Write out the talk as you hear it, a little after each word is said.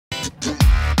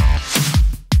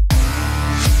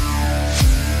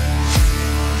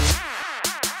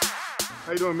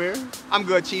How you doing, Mayor? I'm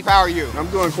good, Chief. How are you? I'm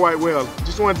doing quite well.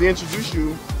 Just wanted to introduce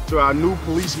you to our new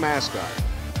police mascot.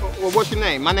 Well, what's your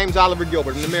name? My name's Oliver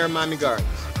Gilbert. I'm the mayor of Miami Gardens.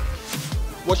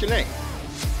 What's your name?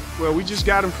 Well, we just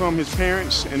got him from his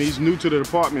parents, and he's new to the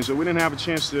department, so we didn't have a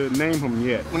chance to name him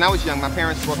yet. When I was young, my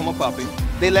parents brought home a puppy.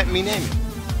 They let me name him.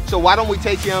 So why don't we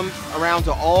take him around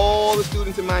to all the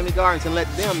students in Miami Gardens and let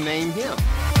them name him?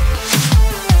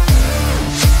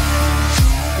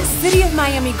 The City of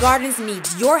Miami Gardens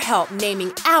needs your help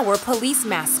naming our police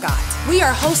mascot. We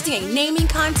are hosting a naming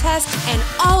contest, and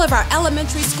all of our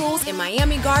elementary schools in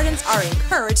Miami Gardens are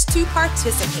encouraged to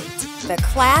participate. The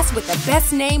class with the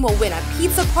best name will win a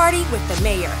pizza party with the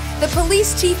mayor, the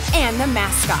police chief, and the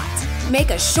mascot.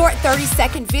 Make a short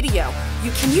 30-second video.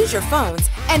 You can use your phones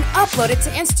and upload it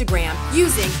to Instagram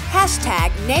using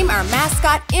hashtag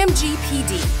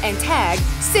 #NameOurMascotMGPD and tag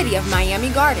City of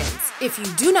Miami Gardens. If you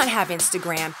do not have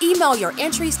Instagram, email your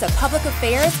entries to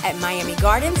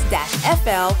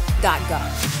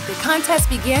publicaffairs@miamigardens-fl.gov. The contest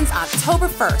begins October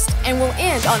 1st and will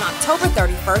end on October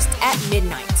 31st at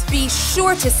midnight. Be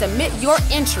sure to submit your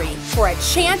entry for a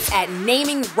chance at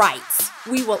naming rights.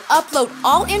 We will upload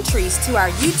all entries to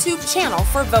our YouTube channel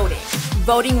for voting.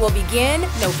 Voting will begin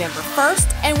November 1st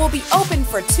and will be open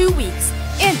for 2 weeks,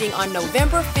 ending on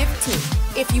November 15th.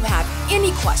 If you have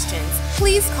any questions,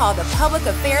 please call the Public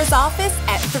Affairs Office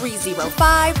at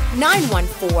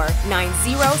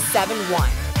 305-914-9071.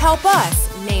 Help us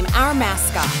name our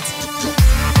mascot.